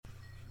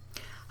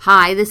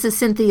Hi, this is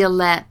Cynthia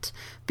Lett.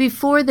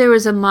 Before there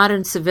was a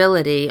modern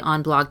civility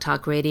on Blog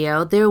Talk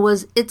Radio, there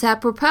was It's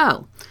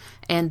Apropos,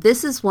 and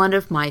this is one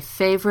of my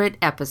favorite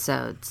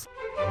episodes.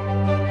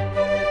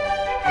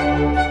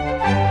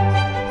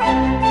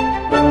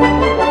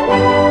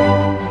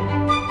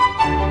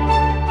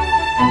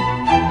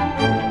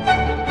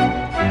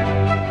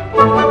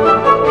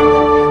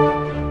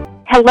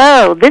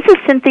 Hello, this is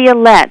Cynthia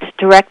Lett,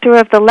 Director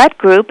of the Lett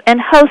Group and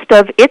host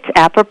of It's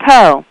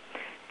Apropos.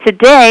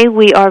 Today,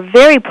 we are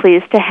very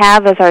pleased to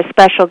have as our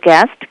special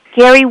guest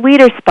Gary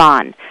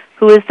Wederspahn,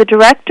 who is the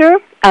Director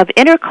of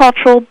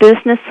Intercultural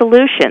Business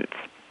Solutions.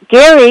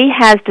 Gary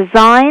has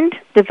designed,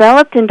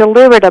 developed, and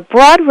delivered a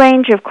broad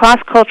range of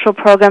cross-cultural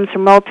programs for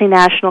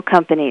multinational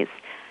companies.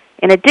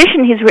 In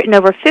addition, he's written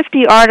over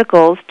 50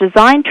 articles,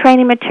 designed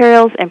training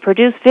materials, and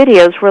produced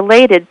videos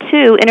related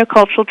to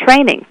intercultural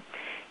training.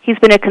 He's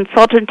been a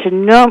consultant to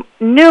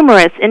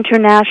numerous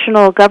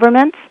international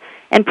governments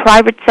and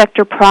private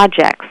sector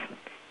projects.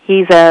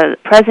 He's a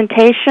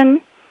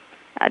presentation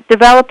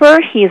developer,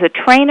 he is a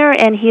trainer,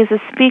 and he is a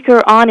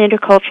speaker on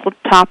intercultural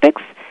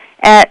topics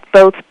at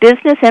both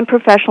business and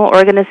professional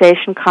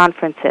organization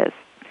conferences.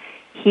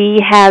 He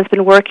has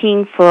been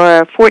working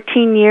for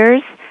 14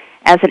 years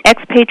as an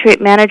expatriate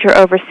manager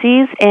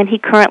overseas, and he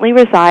currently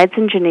resides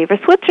in Geneva,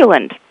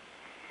 Switzerland.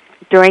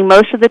 During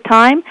most of the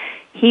time,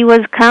 he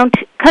was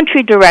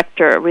country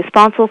director,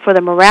 responsible for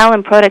the morale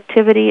and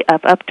productivity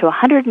of up to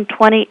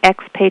 120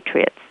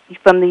 expatriates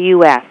from the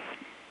U.S.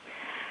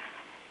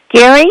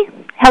 Gary,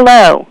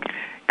 hello.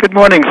 Good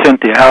morning,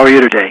 Cynthia. How are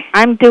you today?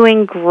 I'm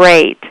doing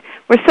great.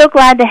 We're so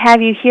glad to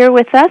have you here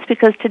with us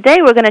because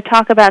today we're going to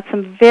talk about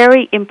some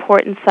very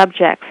important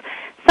subjects.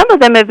 Some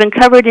of them have been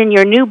covered in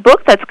your new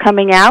book that's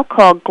coming out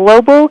called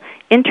Global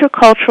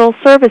Intercultural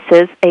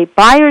Services, a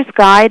Buyer's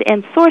Guide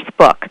and Source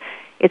Book.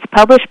 It's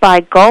published by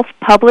Gulf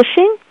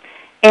Publishing,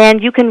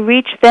 and you can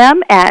reach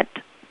them at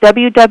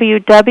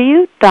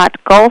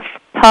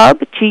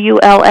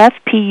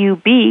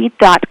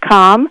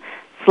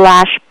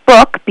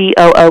www.gulfpub.com/book,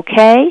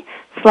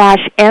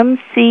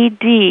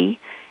 BOOK/MCD,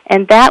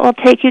 and that will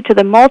take you to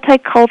the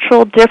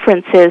Multicultural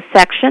Differences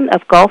section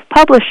of Gulf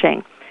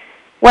Publishing.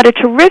 What a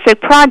terrific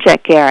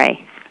project,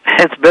 Gary.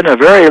 It's been a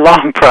very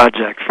long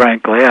project,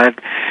 frankly. I've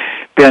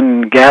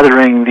been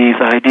gathering these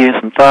ideas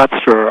and thoughts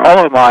for all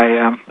of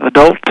my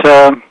adult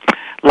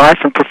life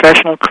and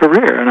professional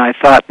career, and I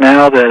thought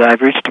now that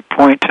I've reached a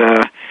point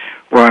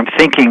where I'm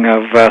thinking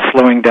of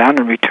slowing down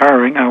and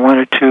retiring, I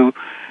wanted to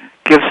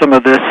give some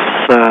of this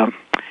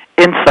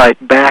insight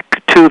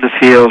back to the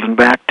field and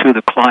back to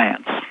the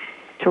clients.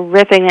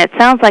 Terrific. And it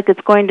sounds like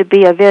it's going to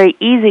be a very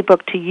easy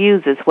book to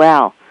use as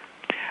well.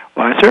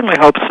 Well, I certainly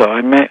hope so.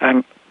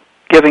 I'm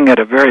giving it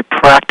a very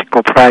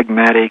practical,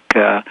 pragmatic,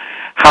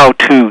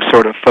 how-to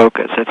sort of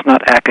focus. It's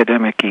not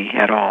academic-y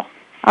at all.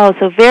 Oh,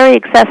 so very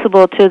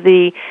accessible to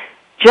the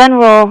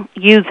general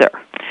user.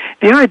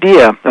 The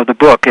idea of the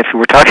book, if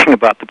we're talking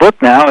about the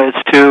book now, is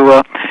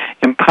to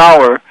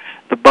empower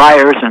the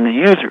buyers and the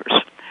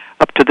users.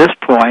 Up to this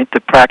point, the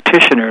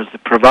practitioners, the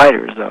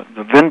providers,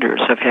 the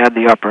vendors have had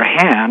the upper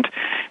hand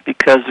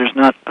because there's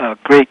not a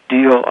great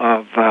deal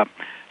of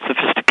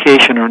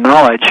sophistication or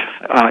knowledge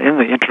in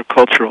the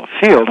intercultural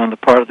field on the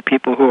part of the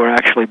people who are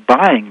actually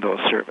buying those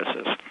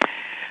services.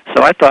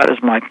 So I thought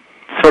as my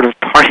sort of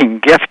parting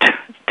gift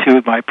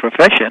to my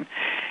profession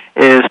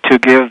is to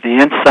give the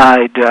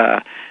inside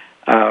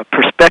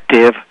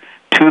perspective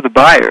to the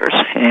buyers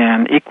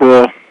and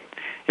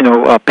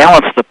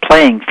balance the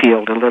playing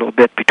field a little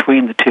bit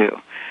between the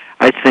two.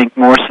 I think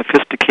more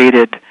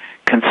sophisticated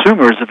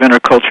consumers of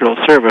intercultural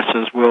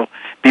services will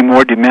be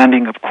more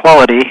demanding of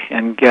quality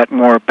and get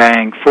more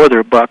bang for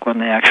their buck when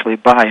they actually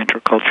buy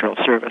intercultural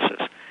services.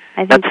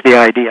 That's the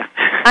idea.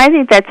 I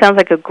think that sounds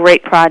like a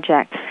great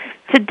project.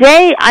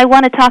 Today, I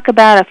want to talk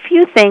about a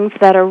few things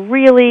that are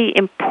really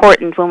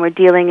important when we're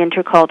dealing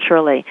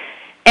interculturally.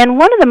 And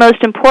one of the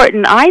most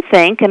important, I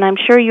think, and I'm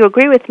sure you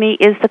agree with me,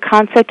 is the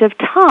concept of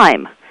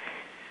time.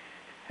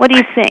 What do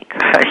you think?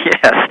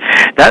 Yes,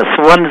 that's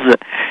one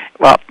that,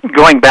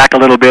 going back a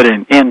little bit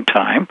in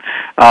time,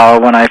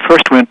 when I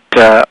first went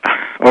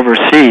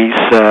overseas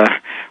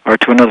or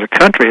to another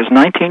country, it was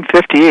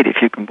 1958,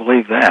 if you can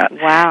believe that.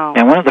 Wow.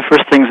 And one of the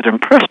first things that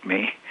impressed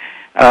me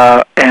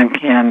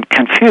and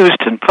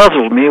confused and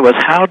puzzled me was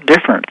how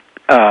different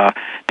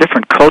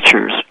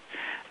cultures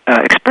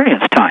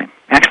experience time,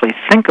 actually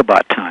think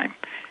about time,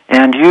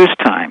 and use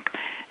time.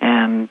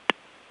 And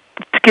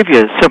to give you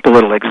a simple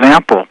little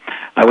example,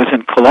 I was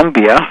in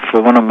Colombia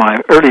for one of my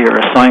earlier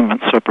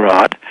assignments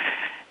abroad.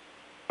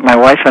 My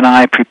wife and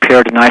I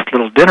prepared a nice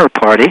little dinner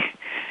party,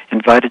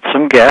 invited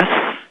some guests,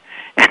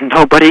 and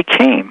nobody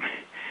came.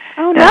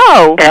 Oh,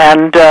 no.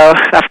 And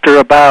after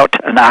about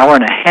an hour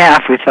and a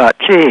half, we thought,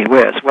 gee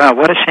whiz, wow,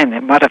 what a shame. They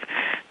might have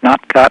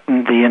not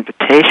gotten the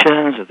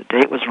invitations or the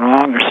date was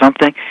wrong or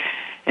something.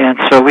 And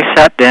so we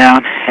sat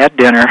down, had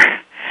dinner,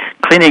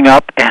 cleaning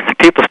up, and the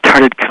people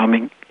started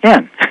coming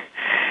in.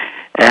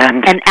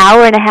 And an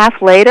hour and a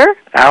half later?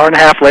 Hour and a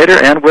half later,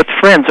 and with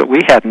friends that we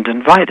hadn't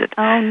invited.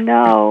 Oh,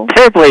 no.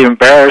 Terribly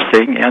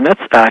embarrassing, and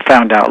I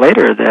found out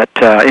later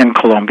that in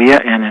Colombia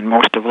and in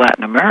most of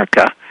Latin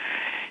America,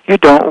 you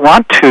don't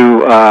want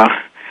to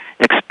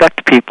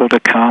expect people to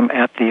come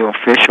at the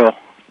official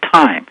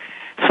time.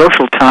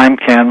 Social time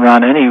can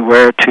run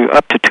anywhere to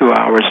up to 2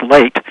 hours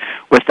late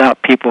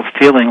without people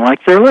feeling like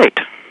they're late.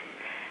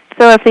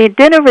 So if the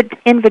dinner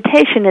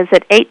invitation is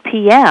at 8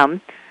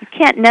 p.m., you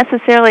can't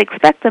necessarily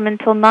expect them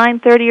until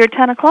 9:30 or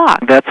 10 o'clock.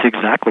 That's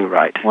exactly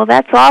right. Well,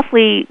 that's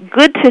awfully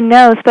good to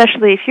know,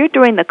 especially if you're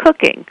doing the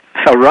cooking.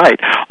 Oh, right.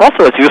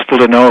 Also, it's useful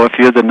to know if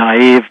you're the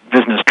naive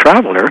business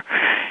traveler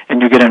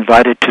and you get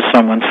invited to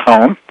someone's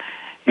home,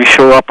 you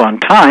show up on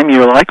time,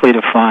 you're likely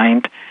to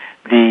find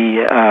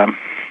the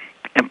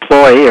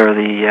employee or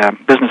the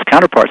business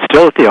counterpart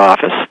still at the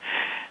office,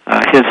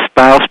 his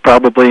spouse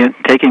probably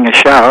taking a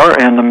shower,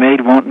 and the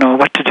maid won't know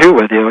what to do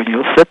with you, and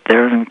you'll sit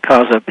there and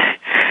cause a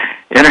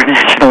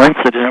international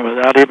incident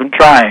without even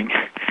trying.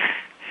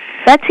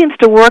 That seems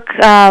to work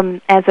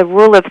as a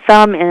rule of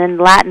thumb in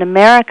Latin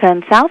America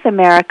and South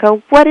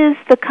America. What is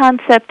the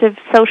concept of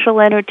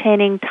social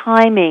entertaining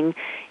timing,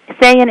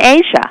 say, in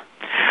Asia?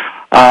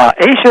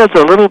 Asia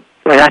is a little,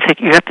 I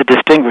think you have to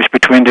distinguish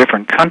between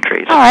different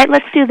countries. All right,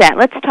 let's do that.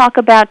 Let's talk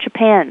about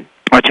Japan.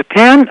 Well,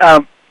 Japan,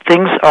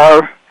 things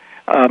are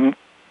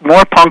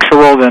more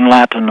punctual than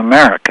Latin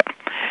America.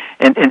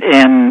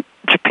 And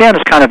Japan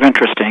is kind of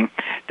interesting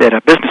that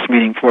a business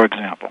meeting, for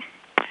example,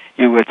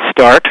 you would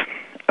start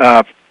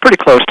pretty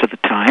close to the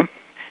time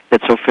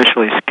that's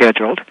officially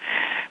scheduled,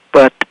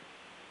 but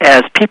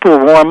as people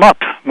warm up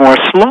more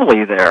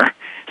slowly there,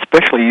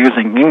 especially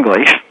using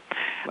English,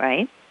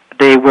 right,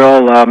 they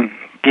will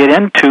get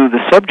into the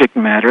subject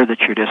matter that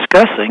you're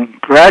discussing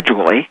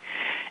gradually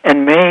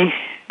and may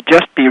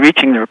just be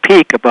reaching their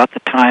peak about the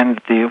time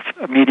that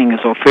the meeting is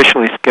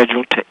officially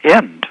scheduled to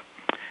end.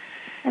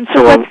 And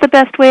so what's the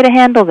best way to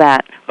handle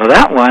that? Well,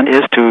 that one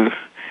is to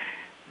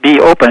be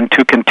open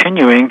to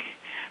continuing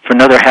for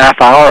another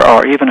half hour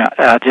or even an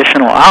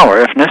additional hour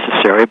if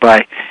necessary by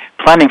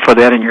planning for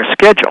that in your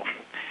schedule.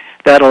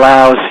 That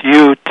allows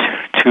you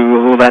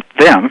to let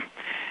them,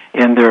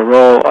 in their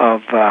role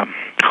of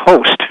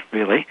host,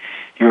 really,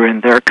 you're in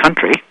their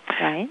country,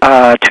 right,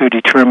 to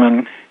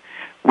determine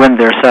when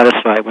they're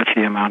satisfied with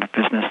the amount of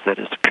business that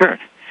has occurred.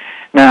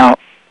 Now,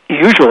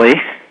 usually,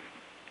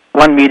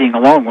 one meeting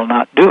alone will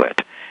not do it.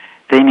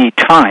 They need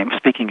time,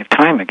 speaking of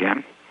time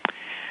again,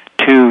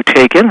 to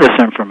take in this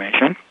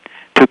information,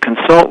 to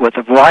consult with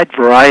a wide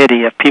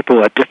variety of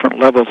people at different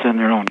levels in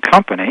their own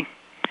company,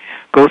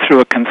 go through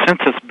a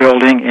consensus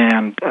building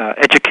and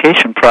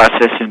education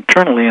process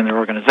internally in their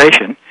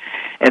organization,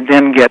 and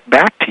then get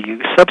back to you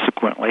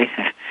subsequently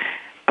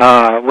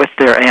with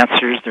their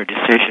answers, their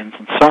decisions,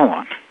 and so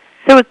on.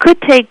 So it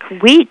could take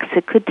weeks,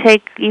 it could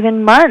take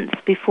even months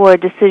before a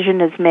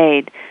decision is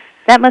made.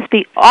 That must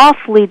be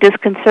awfully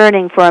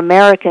disconcerting for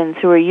Americans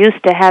who are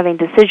used to having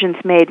decisions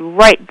made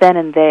right then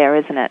and there,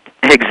 isn't it?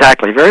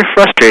 Exactly. Very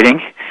frustrating,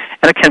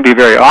 and it can be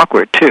very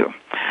awkward, too.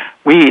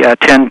 We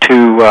tend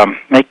to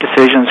make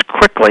decisions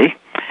quickly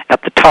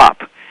at the top.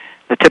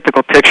 The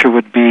typical picture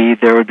would be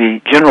there would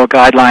be general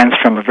guidelines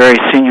from a very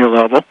senior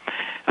level,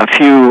 a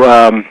few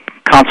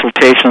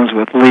consultations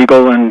with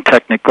legal and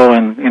technical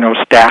and,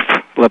 staff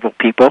level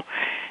people,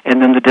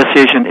 and then the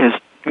decision is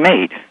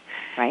made.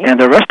 Right. And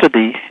the rest of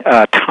the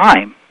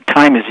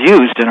time is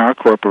used in our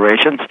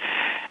corporations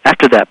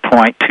after that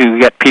point to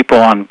get people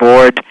on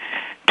board,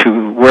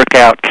 to work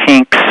out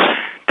kinks,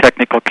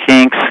 technical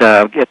kinks,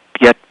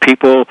 get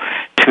people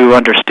to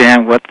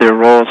understand what their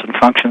roles and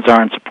functions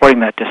are in supporting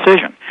that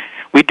decision.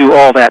 We do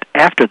all that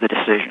after the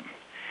decision.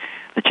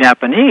 The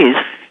Japanese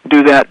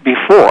do that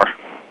before.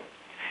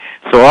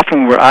 So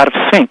often we're out of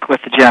sync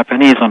with the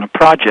Japanese on a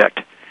project.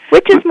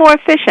 Which is more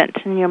efficient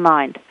in your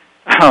mind?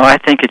 Oh, I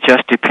think it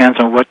just depends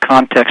on what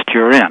context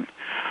you're in.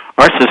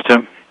 Our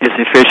system is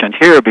efficient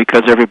here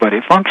because everybody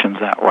functions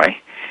that way.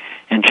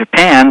 In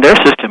Japan, their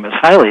system is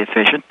highly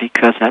efficient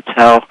because that's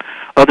how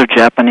other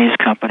Japanese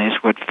companies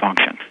would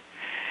function.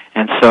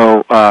 And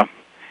so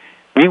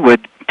we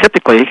would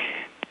typically,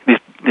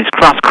 these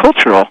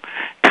cross-cultural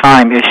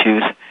time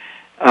issues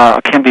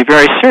can be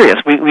very serious.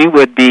 We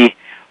would be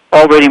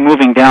already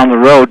moving down the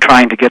road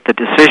trying to get the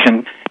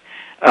decision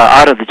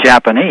out of the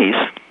Japanese,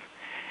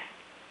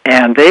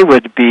 and they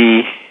would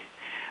be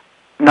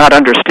not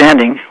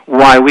understanding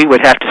why we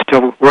would have to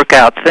still work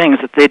out things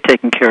that they'd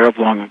taken care of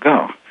long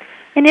ago.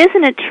 And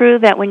isn't it true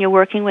that when you're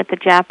working with the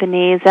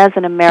Japanese as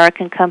an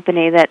American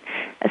company, that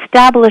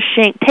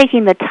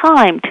taking the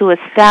time to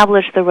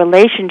establish the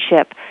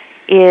relationship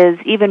is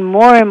even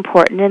more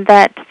important, and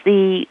that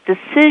the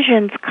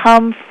decisions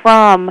come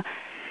from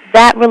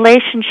that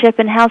relationship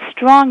and how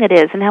strong it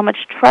is and how much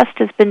trust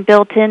has been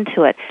built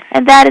into it,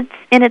 and that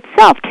in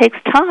itself takes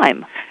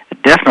time?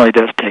 It definitely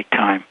does take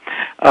time.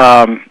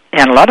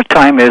 And a lot of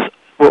time is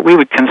what we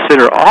would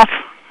consider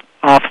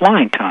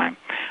offline time.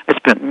 I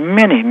spent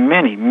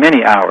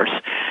many hours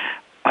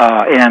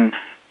in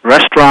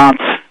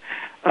restaurants,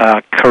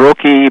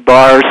 karaoke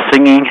bars,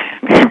 singing,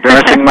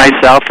 embarrassing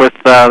myself with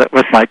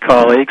my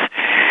colleagues,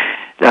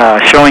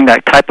 showing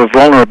that type of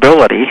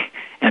vulnerability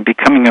and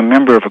becoming a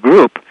member of a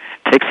group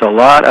takes a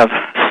lot of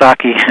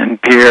sake and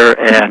beer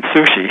and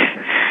sushi.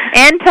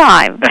 And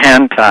time.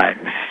 And time.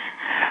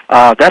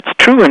 That's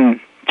true in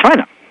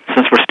China,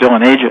 since we're still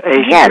in Asia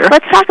yes, here.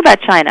 Let's talk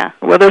about China.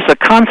 Well, there's a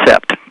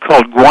concept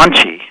called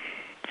guanxi.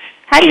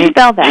 How do you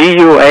spell that?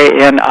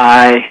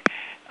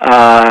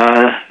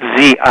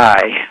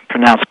 Guanizi,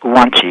 pronounced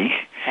guanxi.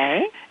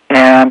 Okay.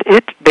 And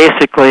it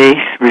basically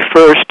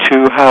refers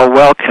to how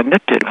well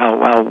connected, how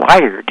well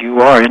wired you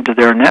are into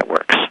their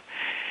networks.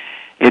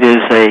 It is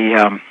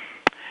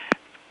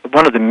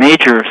one of the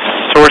major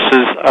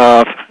sources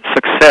of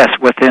success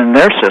within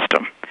their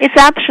system. It's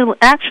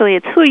actually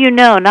it's who you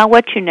know, not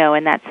what you know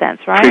in that sense,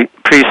 right?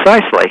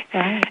 Precisely.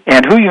 Right.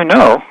 And who you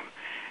know,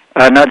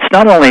 it's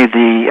not only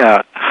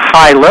the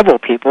high-level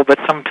people, but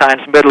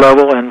sometimes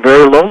mid-level and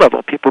very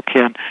low-level people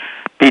can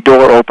be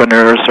door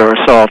openers or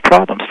solve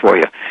problems for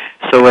you.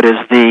 So it is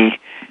the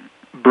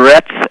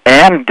breadth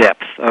and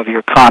depth of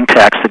your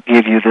contacts that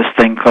give you this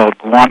thing called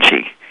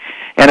guanxi.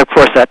 And, of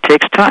course, that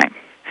takes time.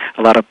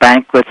 A lot of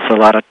banquets, a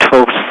lot of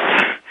toasts,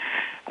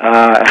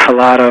 a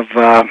lot of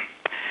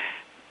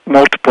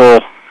multiple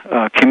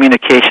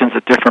communications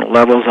at different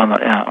levels on the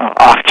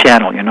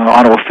off-channel,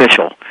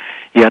 unofficial,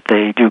 yet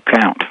they do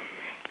count.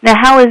 Now,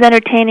 how is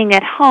entertaining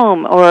at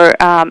home or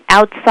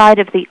outside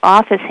of the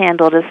office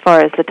handled as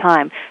far as the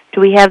time? Do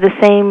we have the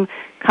same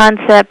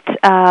concept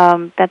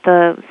that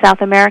the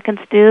South Americans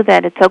do,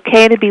 that it's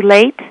okay to be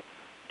late?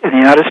 In the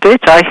United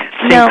States,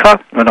 No,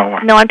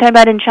 I'm talking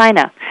about in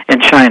China. In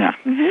China.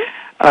 Mm-hmm.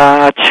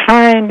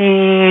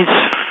 Chinese,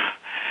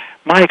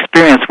 my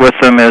experience with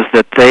them is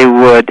that they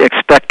would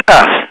expect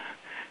us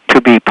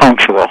to be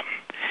punctual.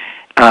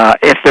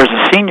 If there's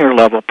a senior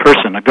level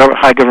person, a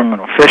high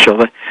government official,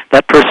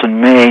 that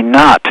person may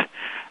not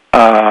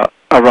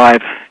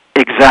arrive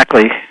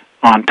exactly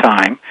on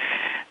time,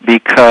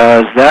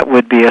 because that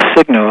would be a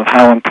signal of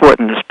how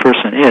important this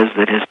person is,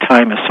 that his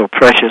time is so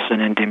precious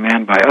and in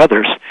demand by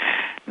others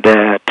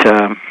that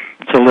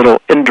it's a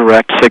little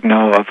indirect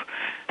signal of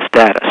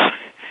status.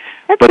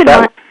 That's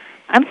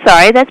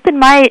been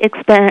my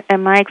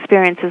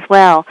experience as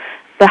well.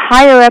 The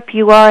higher up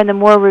you are and the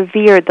more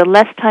revered, the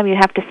less time you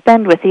have to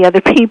spend with the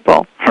other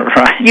people.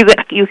 Right.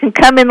 You can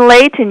come in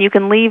late and you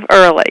can leave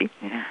early.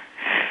 Yeah.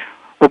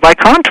 Well, by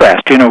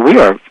contrast, we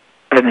are,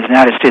 in the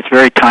United States,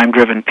 very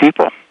time-driven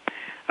people.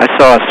 I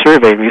saw a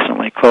survey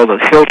recently called the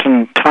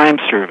Hilton Time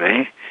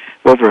Survey,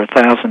 over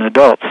 1,000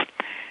 adults.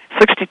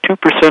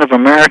 62% of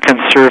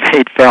Americans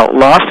surveyed felt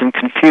lost and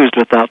confused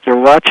without their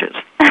watches.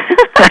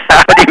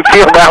 How do you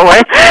feel that way?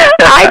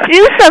 I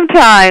do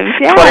sometimes,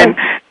 yes.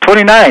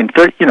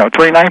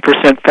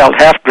 29% felt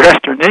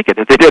half-dressed or naked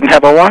if they didn't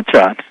have a watch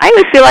on. I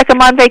always feel like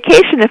I'm on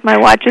vacation if my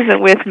watch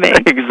isn't with me.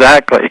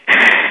 Exactly.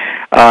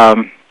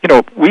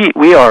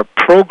 We are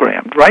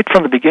programmed right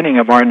from the beginning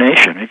of our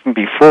nation, even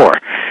before,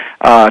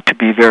 to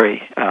be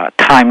very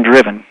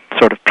time-driven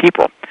sort of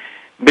people.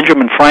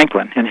 Benjamin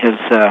Franklin, in his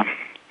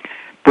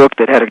book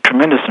that had a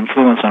tremendous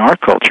influence on our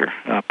culture,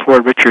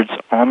 Poor Richard's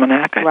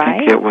Almanac, I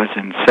think it was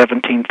in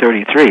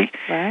 1733.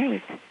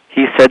 Right.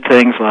 He said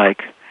things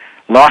like,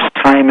 "Lost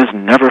time is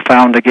never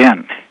found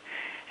again,"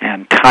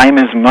 and "time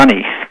is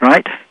money,"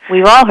 right?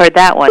 We've all heard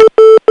that one.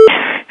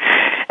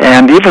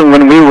 And even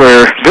when we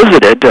were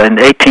visited in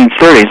the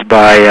 1830s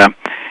by a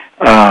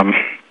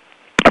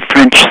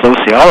French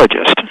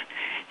sociologist,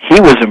 he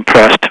was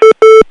impressed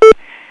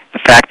the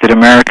fact that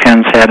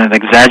Americans had an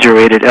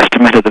exaggerated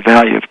estimate of the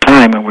value of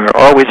time, and we were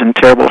always in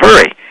terrible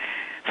hurry.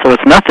 So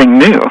it's nothing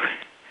new,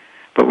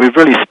 but we've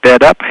really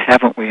sped up,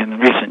 haven't we, in the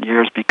recent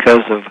years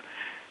because of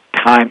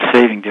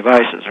time-saving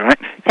devices, right?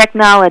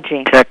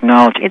 Technology. It's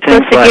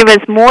supposed to give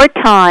us more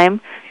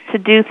time to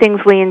do things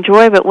we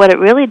enjoy, but what it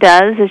really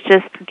does is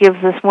just gives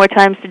us more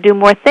time to do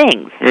more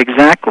things.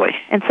 Exactly.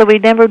 And so we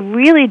never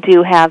really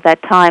do have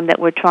that time that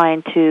we're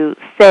trying to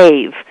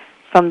save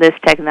from this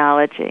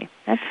technology.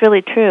 That's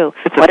really true.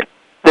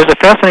 There's a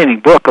fascinating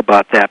book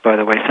about that, by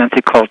the way,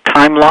 Cynthia, called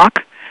Time Lock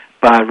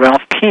by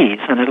Ralph Keyes,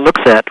 and it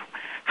looks at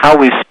how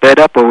we've sped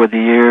up over the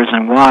years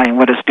and why and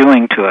what it's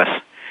doing to us.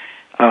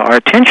 Our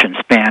attention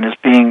span is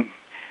being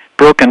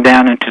broken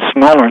down into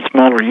smaller and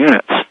smaller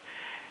units.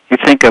 You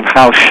think of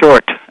how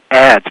short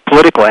ads,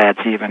 political ads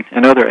even,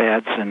 and other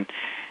ads, and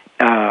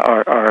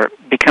are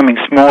becoming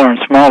smaller and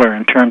smaller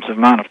in terms of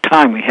amount of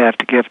time we have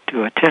to give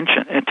to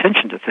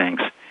attention to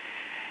things.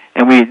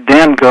 And we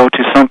then go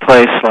to some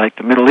place like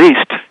the Middle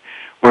East,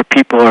 where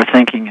people are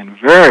thinking in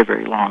very,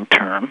 very long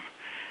term,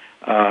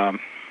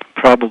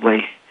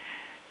 probably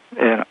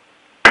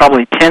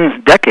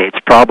decades,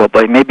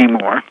 probably, maybe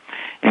more,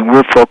 and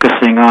we're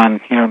focusing on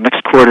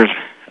next quarter's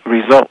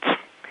results.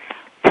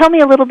 Tell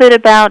me a little bit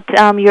about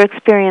your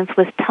experience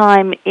with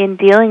time in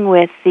dealing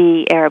with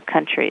the Arab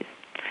countries.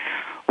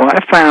 Well,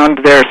 I found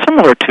they're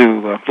similar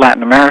to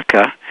Latin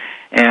America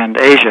and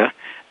Asia.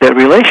 That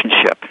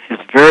relationship is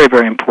very,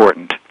 very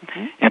important.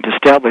 Mm-hmm. And to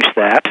establish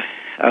that,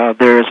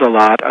 there is a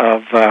lot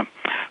of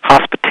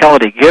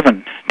hospitality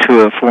given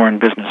to a foreign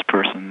business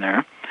person there.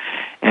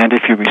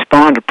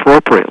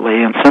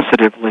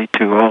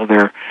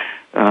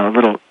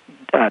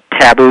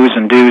 who's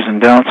and do's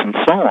and don'ts and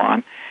so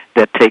on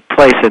that take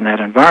place in that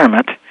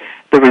environment,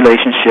 the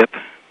relationship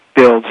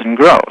builds and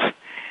grows.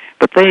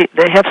 But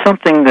they have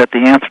something that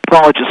the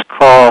anthropologists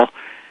call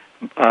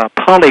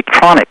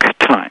polychronic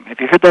time. Have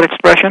you heard that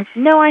expression?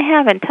 No, I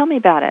haven't. Tell me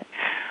about it.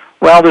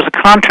 Well, there's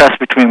a contrast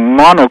between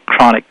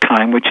monochronic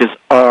time, which is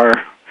our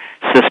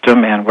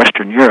system, and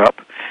Western Europe.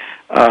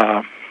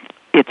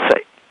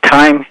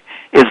 Time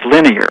is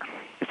linear.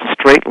 It's a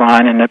straight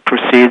line, and it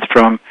proceeds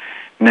from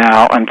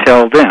now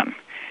until then.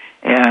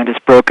 And it's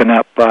broken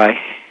up by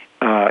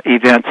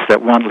events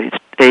that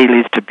A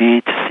leads to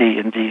B to C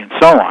and D and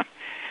so on.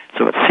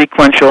 So it's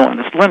sequential and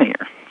it's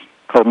linear,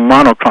 called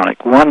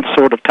monochronic, one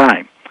sort of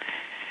time.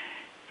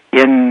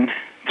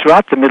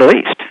 Throughout the Middle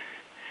East,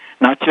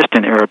 not just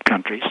in Arab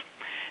countries,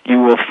 you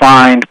will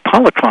find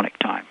polychronic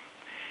time.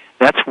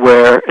 That's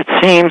where it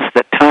seems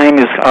that time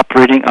is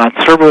operating on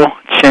several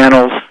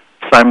channels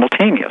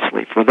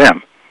simultaneously for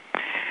them.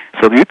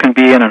 So you can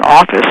be in an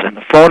office and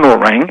the phone will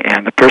ring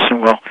and the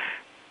person will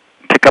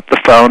pick up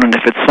the phone, and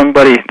if it's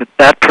somebody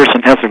that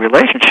person has a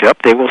relationship,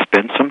 they will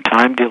spend some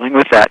time dealing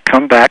with that,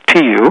 come back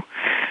to you.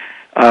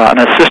 An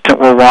assistant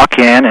will walk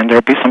in and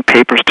there'll be some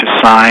papers to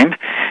sign.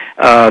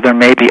 There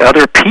may be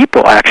other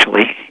people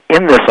actually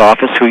in this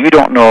office who you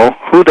don't know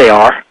who they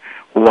are,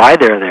 why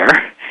they're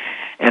there,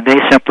 and they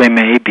simply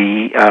may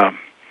be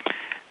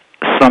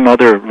some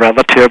other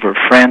relative or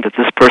friend that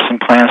this person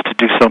plans to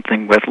do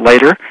something with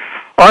later,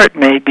 or it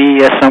may be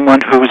someone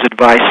whose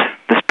advice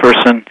this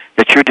person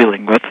that you're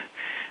dealing with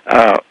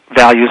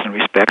values and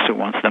respects and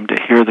wants them to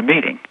hear the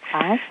meeting.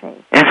 I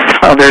see. And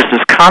so there's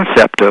this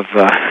concept of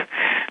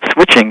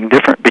switching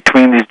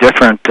between these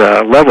different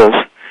levels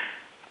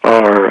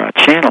or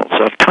channels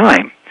of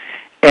time,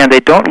 and they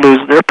don't lose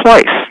their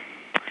place.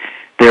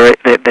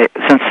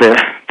 Since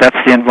that's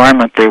the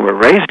environment they were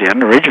raised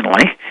in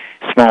originally,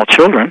 small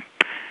children,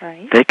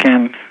 right, they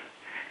can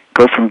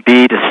go from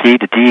B to C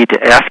to D to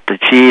F to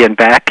G and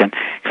back and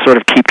sort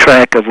of keep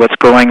track of what's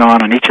going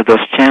on each of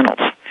those channels.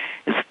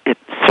 It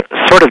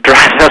sort of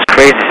drives us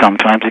crazy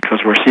sometimes because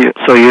we're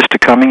so used to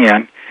coming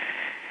in,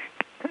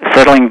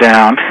 settling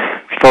down,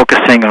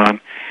 focusing on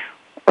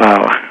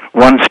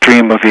one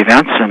stream of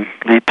events and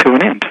lead to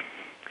an end.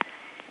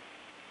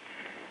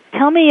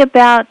 Tell me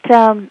about,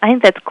 I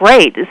think that's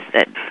great.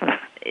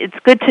 It's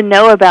good to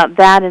know about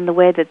that and the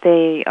way that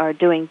they are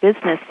doing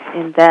business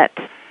in that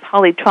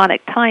polytronic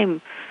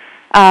time.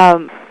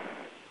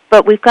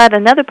 But we've got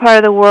another part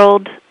of the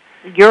world,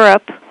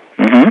 Europe.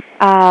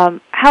 Mm-hmm.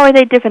 How are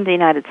they different than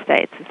the United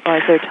States as far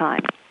as their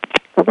time?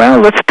 Well,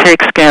 let's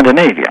take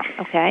Scandinavia.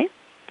 Okay.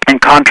 In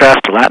contrast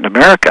to Latin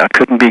America,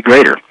 couldn't be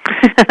greater.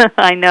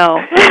 I know.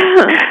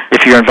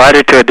 If you're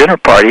invited to a dinner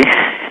party,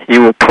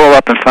 you will pull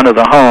up in front of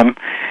the home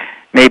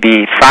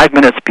maybe 5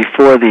 minutes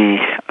before the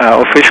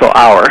official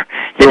hour.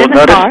 You will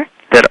notice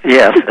that,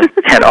 yes,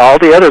 and all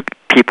the other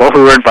people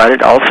who were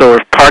invited also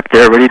are parked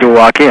there ready to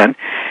walk in.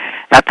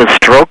 At the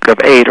stroke of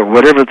 8 or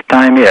whatever the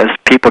time is,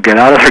 people get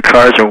out of their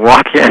cars and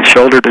walk in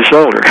shoulder to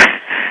shoulder.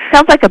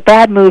 Sounds like a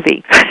bad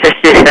movie.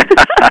 Yeah.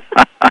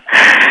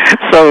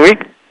 So we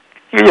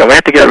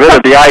have to get rid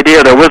of the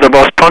idea that we're the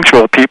most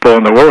punctual people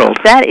in the world.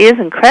 That is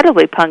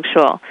incredibly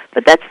punctual,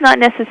 but that's not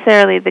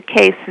necessarily the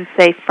case in,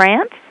 say,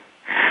 France?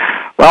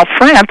 Well,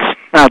 France,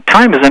 now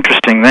time is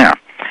interesting there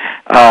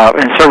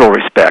in several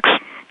respects.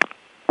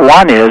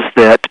 One is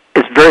that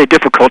it's very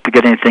difficult to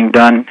get anything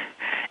done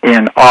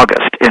in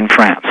August in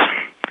France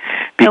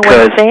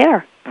because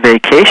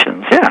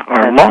vacations,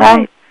 are long,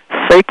 right,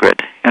 sacred,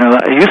 and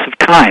the use of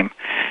time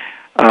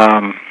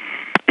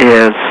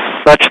is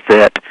such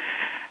that,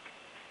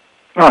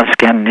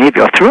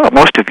 Scandinavia, throughout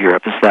most of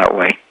Europe is that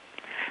way.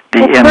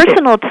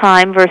 Personal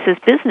time versus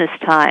business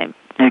time.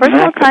 Exactly.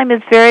 Personal time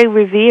is very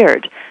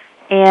revered,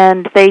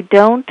 and they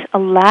don't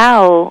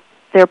allow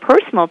their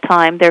personal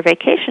time, their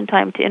vacation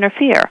time, to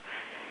interfere.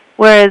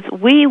 Whereas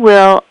we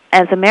will,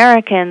 as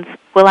Americans,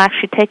 will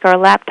actually take our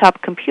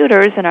laptop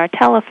computers and our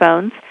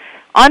telephones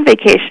on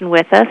vacation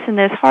with us, and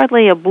there's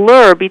hardly a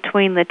blur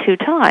between the two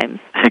times.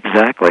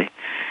 Exactly.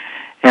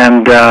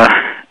 And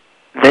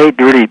they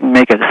really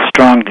make a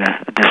strong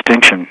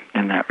distinction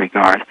in that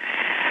regard.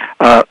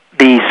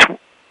 The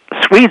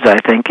Swedes, I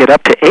think, get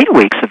up to 8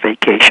 weeks of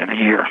vacation a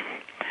year.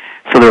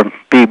 So there'll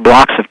be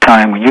blocks of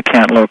time when you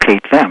can't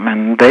locate them,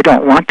 and they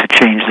don't want to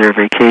change their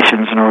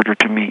vacations in order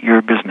to meet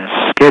your business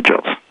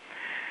schedules.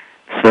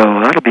 So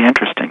that'll be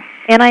interesting.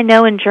 And I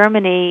know in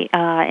Germany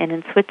and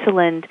in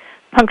Switzerland,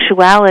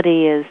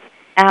 punctuality is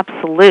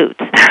absolute.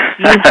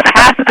 You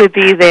have to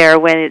be there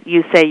when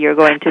you say you're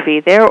going to be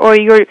there, or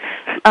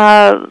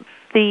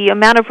the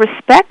amount of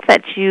respect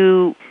that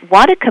you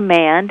want to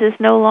command is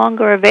no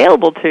longer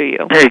available to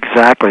you.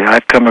 Exactly.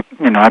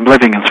 I'm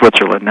living in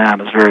Switzerland now,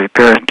 and it's very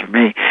apparent to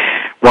me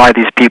why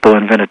these people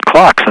invented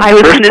clocks in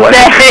the first place.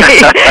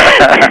 Say,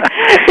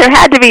 there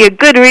had to be a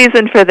good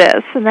reason for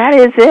this, and that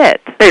is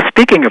it. Hey,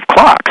 speaking of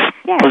clocks,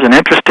 yes, there was an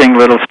interesting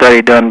little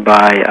study done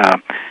by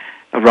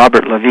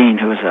Robert Levine,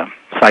 who is a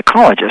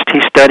psychologist. He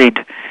studied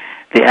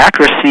the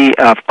accuracy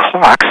of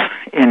clocks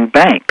in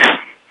banks.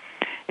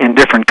 in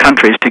different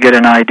countries to get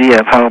an idea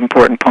of how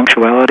important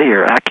punctuality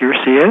or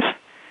accuracy is.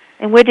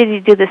 And where did he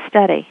do this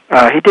study?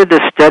 He did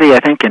this study, I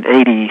think, in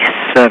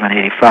 87,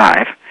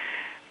 85,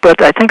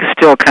 but I think it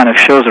still kind of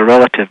shows a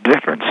relative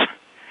difference.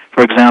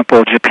 For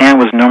example, Japan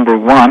was number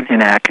 1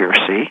 in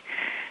accuracy,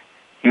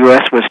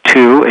 U.S. was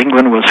 2,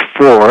 England was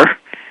 4,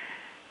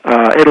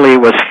 Italy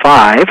was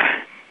 5,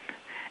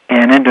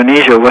 and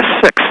Indonesia was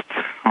 6th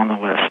on the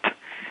list.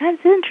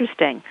 That's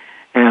interesting.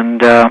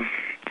 And,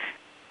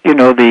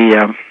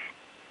 the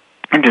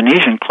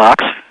Indonesian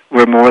clocks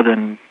were more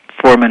than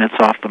 4 minutes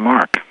off the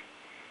mark.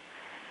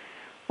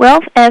 Well,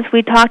 as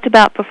we talked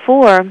about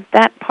before,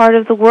 that part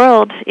of the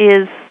world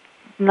is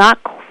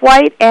not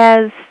quite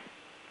as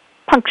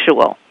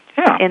punctual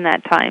in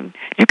that time.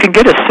 You can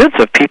get a sense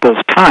of people's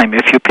time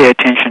if you pay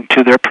attention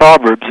to their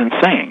proverbs and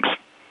sayings.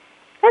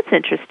 That's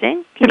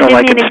interesting. Can you give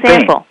like me an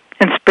example?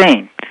 In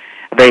Spain,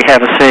 they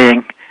have a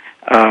saying,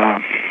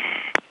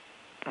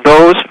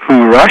 those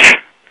who rush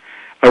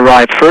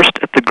arrive first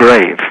at the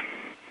grave.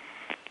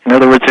 In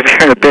other words, if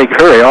you're in a big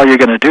hurry, all you're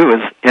going to do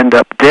is end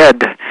up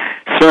dead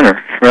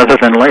sooner rather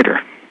than later.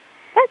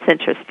 That's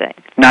interesting.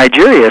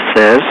 Nigerians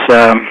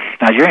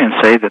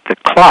say that the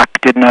clock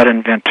did not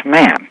invent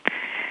man,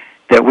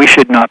 that we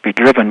should not be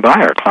driven by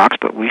our clocks,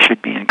 but we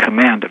should be in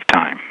command of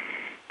time.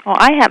 Well,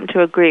 I happen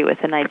to agree with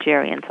the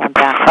Nigerians on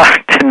that one.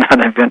 Clock did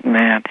not invent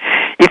man.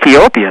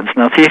 Ethiopians,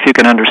 now see if you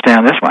can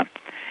understand this one.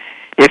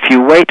 If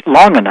you wait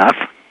long enough,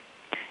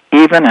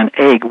 even an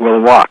egg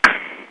will walk.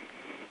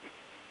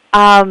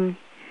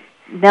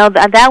 No,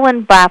 that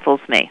one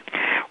baffles me.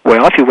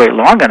 Well, if you wait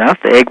long enough,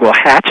 the egg will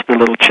hatch, the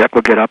little chick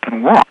will get up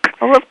and walk.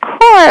 Oh, of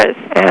course.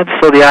 And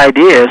so the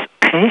idea is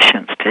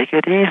patience, take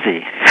it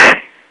easy.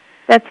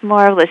 That's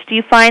marvelous. Do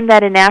you find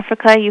that in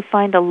Africa you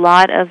find a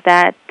lot of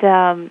that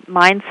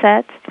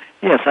mindset?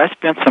 Yes, I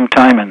spent some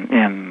time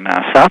in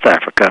South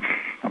Africa,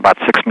 about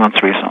 6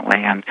 months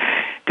recently, and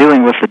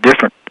dealing with the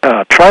different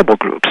tribal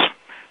groups.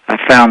 I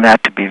found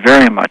that to be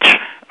very much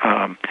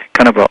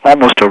kind of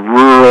almost a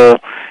rural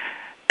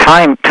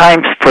time.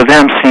 Times for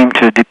them seem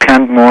to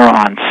depend more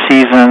on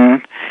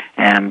season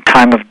and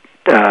time of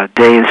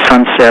day,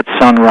 sunset,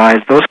 sunrise,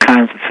 those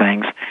kinds of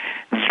things,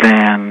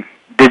 than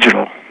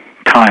digital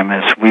time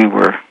as we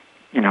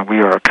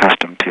are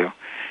accustomed to.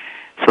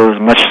 So there's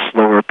a much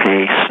slower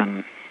pace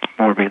and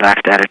more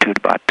relaxed attitude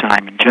about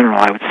time in general,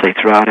 I would say,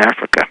 throughout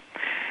Africa.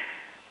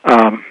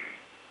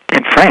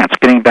 In France,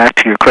 getting back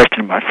to your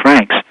question about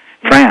France,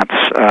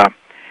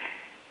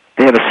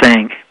 they have a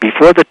saying,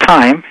 before the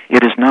time,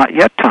 it is not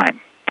yet time.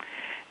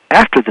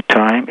 After the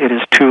time, it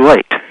is too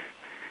late.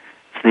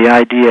 So the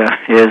idea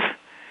is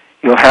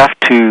you'll have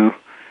to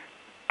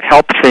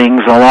help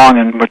things along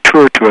and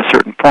mature to a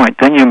certain point.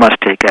 Then you must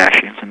take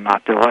actions and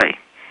not delay.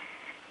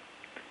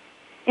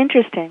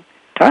 Interesting.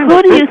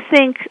 Who do you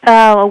think,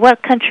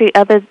 what country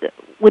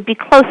would be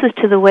closest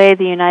to the way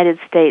the United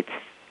States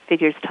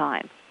figures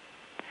time?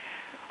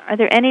 Are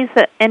there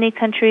any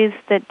countries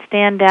that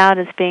stand out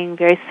as being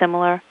very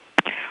similar?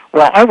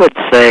 Well, I would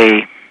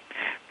say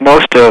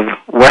most of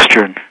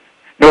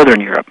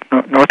Northern Europe,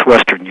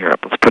 Northwestern Europe,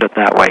 let's put it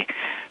that way,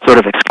 sort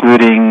of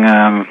excluding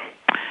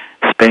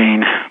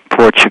Spain,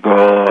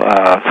 Portugal,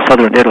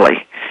 southern Italy.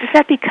 Is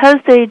that because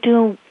they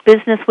do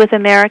business with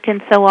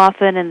Americans so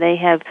often and they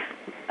have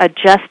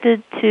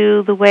adjusted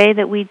to the way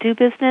that we do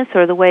business,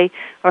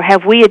 or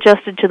have we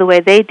adjusted to the way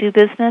they do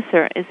business,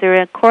 or is there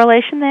a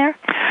correlation there?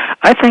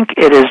 I think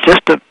it is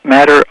just a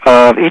matter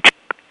of each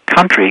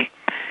country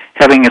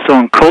having its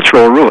own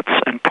cultural roots,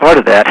 and part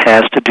of that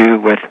has to do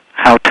with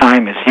how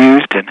time is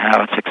used and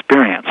how it's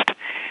experienced.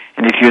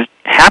 And if you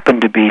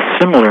happen to be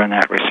similar in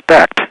that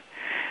respect,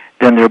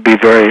 then there'll be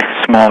a very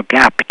small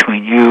gap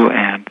between you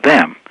and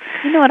them.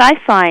 You know what I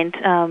find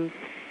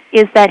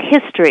is that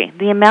history,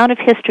 the amount of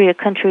history a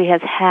country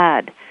has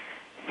had,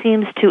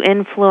 seems to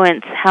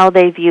influence how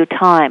they view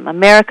time.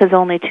 America's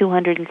only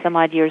 200 and some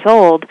odd years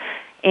old,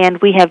 and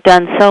we have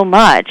done so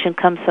much and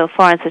come so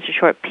far in such a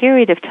short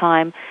period of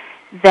time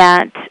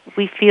that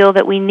we feel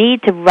that we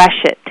need to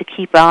rush it to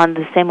keep on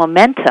the same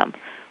momentum.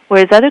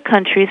 Whereas other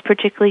countries,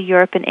 particularly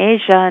Europe and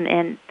Asia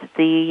and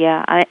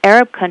the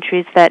Arab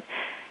countries that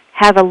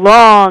have a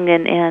long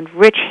and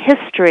rich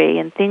history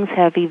and things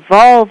have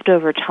evolved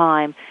over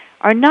time,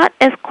 are not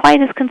quite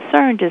as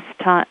concerned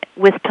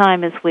with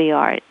time as we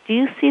are. Do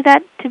you see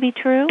that to be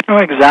true? Oh,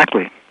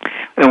 exactly.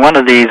 In one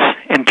of these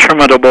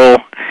interminable,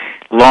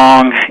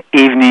 long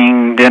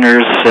evening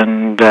dinners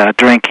and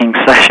drinking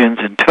sessions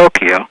in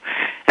Tokyo,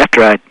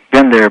 after I'd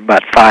been there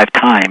about 5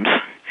 times,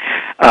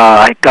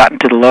 I got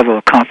into the level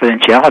of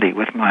confidentiality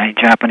with my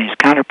Japanese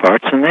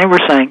counterparts, and they were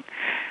saying,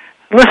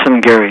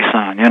 listen,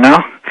 Gary-san,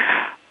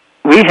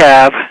 we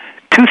have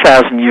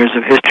 2,000 years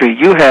of history,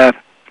 you have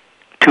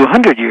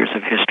 200 years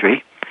of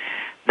history.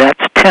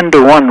 That's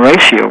 10-to-1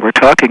 ratio we're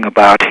talking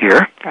about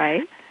here.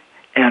 Right.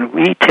 And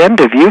we tend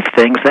to view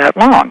things that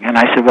long. And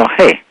I said, well,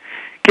 hey,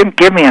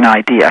 give me an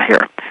idea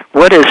here.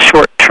 What is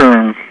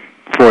short-term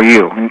for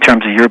you in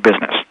terms of your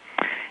business?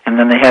 And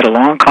then they had a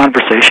long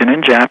conversation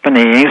in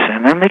Japanese,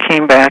 and then they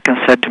came back and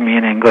said to me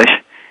in English,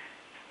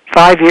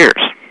 5 years.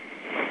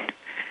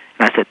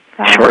 And I said,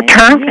 short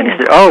term? And he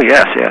said, oh,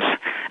 yes.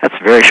 That's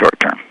very short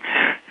term.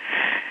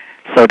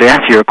 So to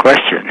answer your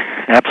question,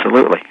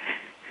 absolutely.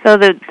 So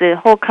the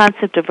whole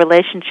concept of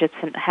relationships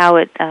and how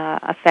it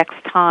affects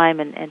time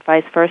and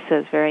vice versa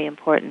is very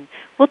important.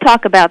 We'll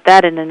talk about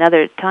that in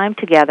another time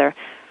together.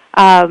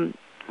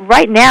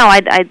 Right now,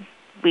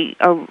 we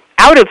are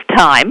out of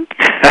time.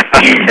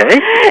 Okay.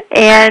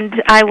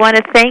 And I want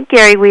to thank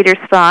Gary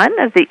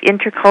Wederspahn of the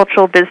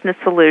Intercultural Business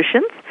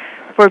Solutions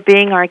for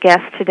being our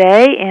guest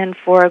today and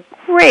for a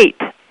great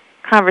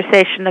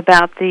conversation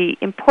about the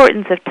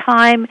importance of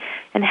time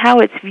and how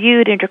it's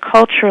viewed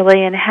interculturally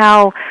and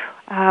how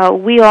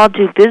we all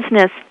do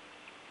business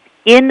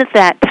in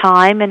that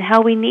time and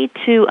how we need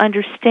to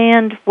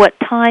understand what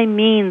time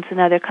means in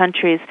other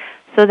countries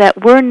so that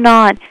we're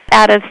not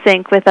out of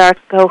sync with our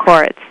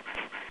cohorts.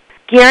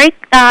 Gary,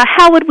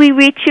 how would we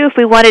reach you if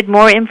we wanted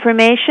more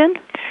information?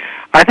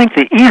 I think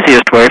the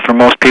easiest way for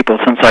most people,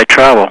 since I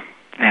travel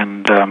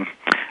and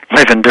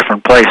live in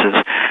different places,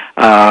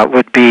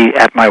 would be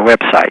at my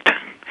website.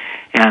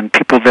 And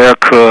people there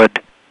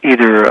could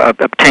either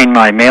obtain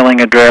my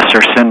mailing address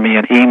or send me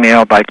an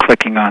email by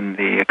clicking on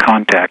the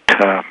contact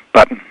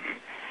button.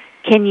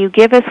 Can you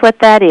give us what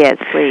that is,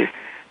 please?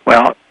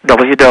 Well,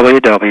 www.omn,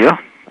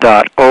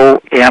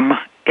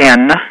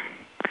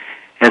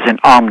 as in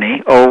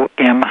Omni, OMN.com,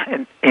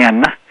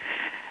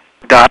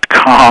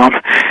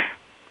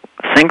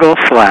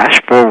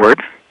 /,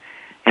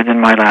 and then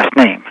my last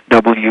name,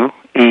 WEDER,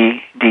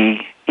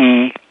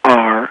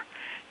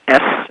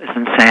 S as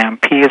in Sam,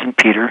 P as in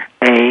Peter,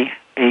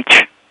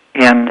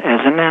 AHN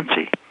as in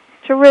Nancy.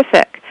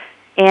 Terrific.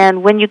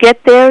 And when you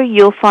get there,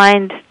 you'll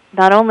find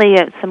not only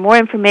some more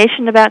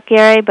information about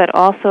Gary, but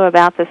also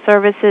about the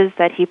services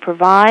that he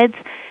provides,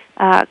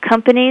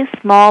 companies,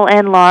 small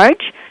and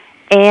large,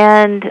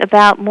 and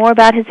more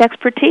about his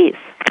expertise.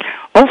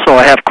 Also,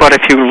 I have quite a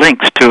few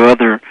links to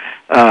other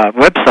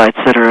websites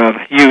that are of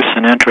use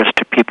and interest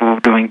to people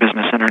doing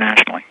business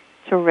internationally.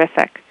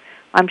 Terrific.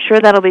 I'm sure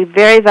that'll be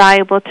very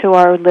valuable to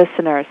our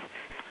listeners.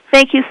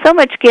 Thank you so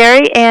much,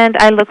 Gary, and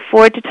I look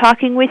forward to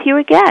talking with you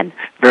again.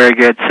 Very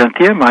good,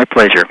 Cynthia. My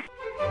pleasure.